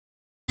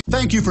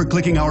Thank you for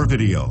clicking our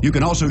video. You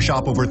can also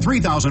shop over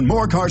 3,000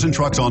 more cars and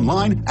trucks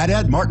online at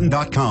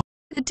edmartin.com.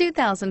 The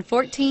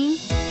 2014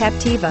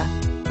 Captiva.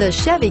 The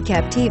Chevy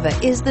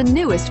Captiva is the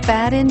newest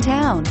fad in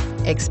town.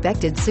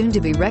 Expected soon to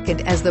be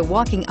reckoned as the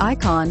walking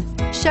icon,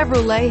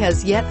 Chevrolet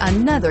has yet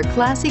another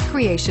classy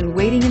creation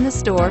waiting in the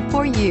store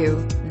for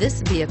you.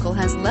 This vehicle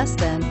has less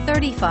than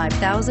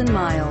 35,000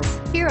 miles.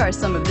 Here are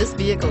some of this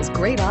vehicle's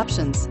great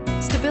options: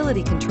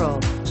 stability control,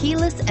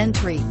 keyless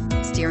entry,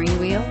 steering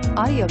wheel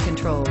audio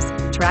controls,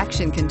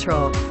 traction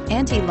control,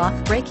 anti-lock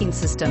braking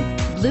system,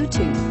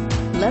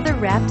 Bluetooth,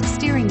 leather-wrapped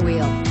steering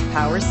wheel,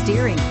 power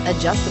steering,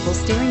 adjustable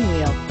steering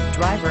wheel,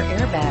 driver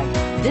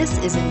airbag. This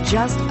isn't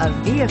just a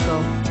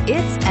vehicle,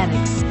 it's an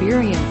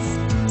experience.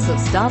 So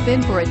stop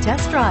in for a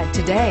test drive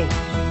today.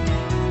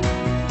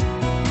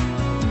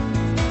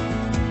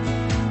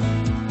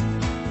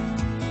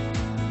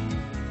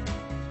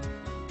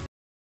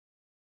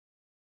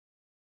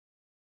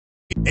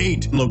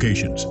 Eight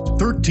locations,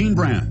 13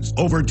 brands,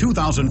 over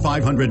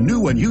 2,500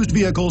 new and used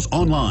vehicles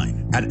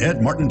online at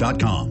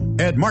edmartin.com.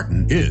 Ed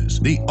Martin is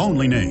the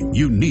only name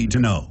you need to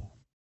know.